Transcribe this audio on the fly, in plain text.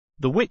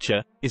The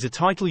Witcher is a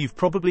title you've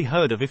probably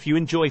heard of if you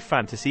enjoy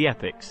fantasy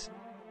epics.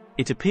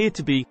 It appeared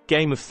to be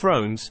Game of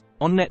Thrones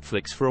on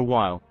Netflix for a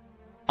while.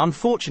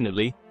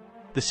 Unfortunately,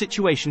 the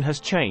situation has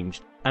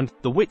changed, and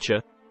The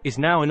Witcher is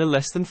now in a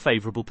less than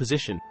favorable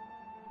position.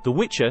 The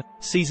Witcher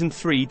Season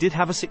 3 did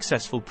have a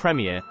successful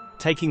premiere,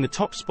 taking the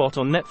top spot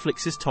on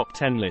Netflix's top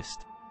 10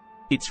 list.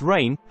 Its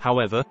reign,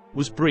 however,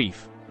 was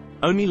brief,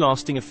 only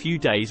lasting a few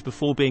days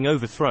before being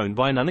overthrown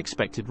by an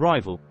unexpected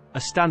rival,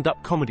 a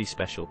stand-up comedy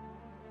special.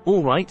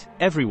 Alright,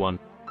 everyone.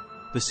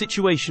 The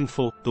situation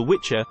for The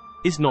Witcher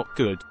is not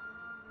good.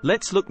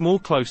 Let's look more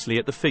closely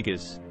at the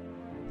figures.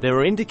 There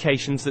are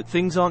indications that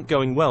things aren't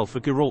going well for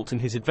Geralt and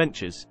his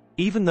adventures,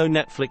 even though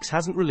Netflix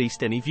hasn't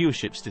released any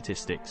viewership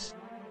statistics.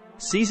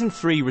 Season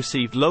 3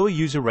 received lower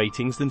user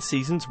ratings than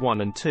Seasons 1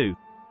 and 2.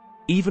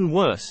 Even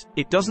worse,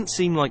 it doesn't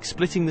seem like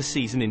splitting the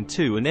season in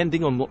two and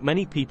ending on what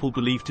many people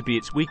believe to be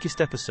its weakest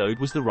episode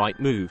was the right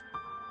move.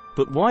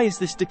 But why is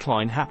this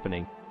decline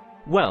happening?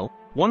 Well,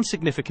 one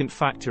significant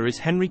factor is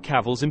Henry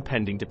Cavill's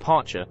impending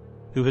departure,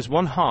 who has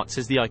won hearts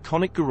as the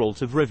iconic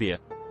Geralt of Rivia.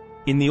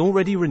 In the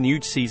already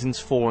renewed Seasons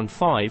 4 and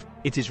 5,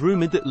 it is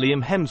rumored that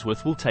Liam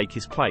Hemsworth will take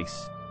his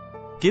place.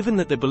 Given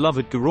that the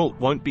beloved Geralt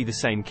won't be the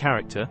same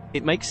character,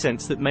 it makes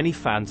sense that many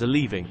fans are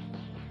leaving.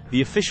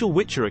 The official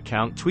Witcher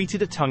account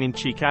tweeted a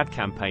tongue-in-cheek ad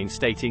campaign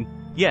stating,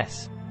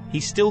 "Yes,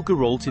 he's still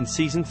Geralt in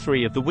Season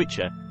 3 of The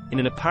Witcher," in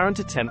an apparent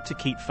attempt to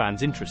keep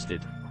fans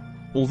interested.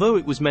 Although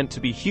it was meant to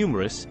be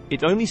humorous,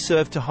 it only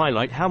served to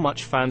highlight how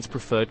much fans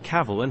preferred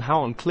Cavill and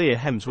how unclear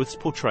Hemsworth's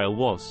portrayal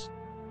was.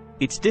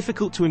 It's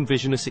difficult to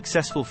envision a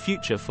successful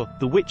future for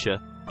The Witcher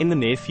in the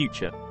near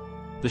future.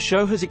 The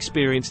show has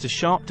experienced a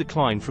sharp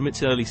decline from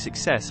its early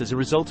success as a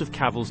result of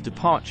Cavill's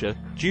departure,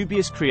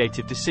 dubious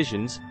creative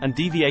decisions, and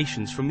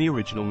deviations from the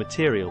original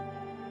material.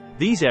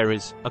 These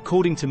errors,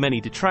 according to many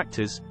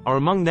detractors, are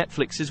among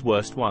Netflix's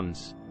worst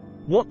ones.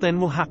 What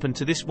then will happen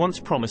to this once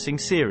promising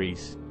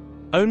series?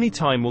 Only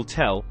time will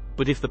tell,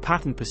 but if the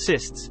pattern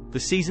persists, the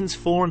Seasons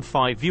 4 and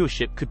 5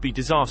 viewership could be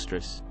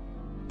disastrous.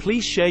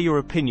 Please share your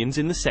opinions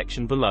in the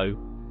section below.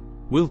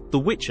 Will The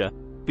Witcher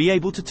be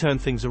able to turn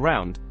things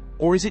around,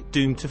 or is it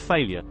doomed to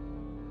failure?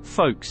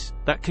 Folks,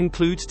 that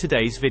concludes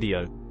today's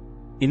video.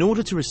 In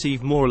order to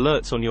receive more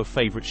alerts on your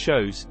favorite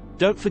shows,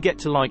 don't forget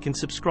to like and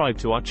subscribe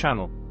to our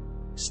channel.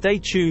 Stay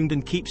tuned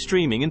and keep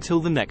streaming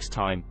until the next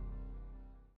time.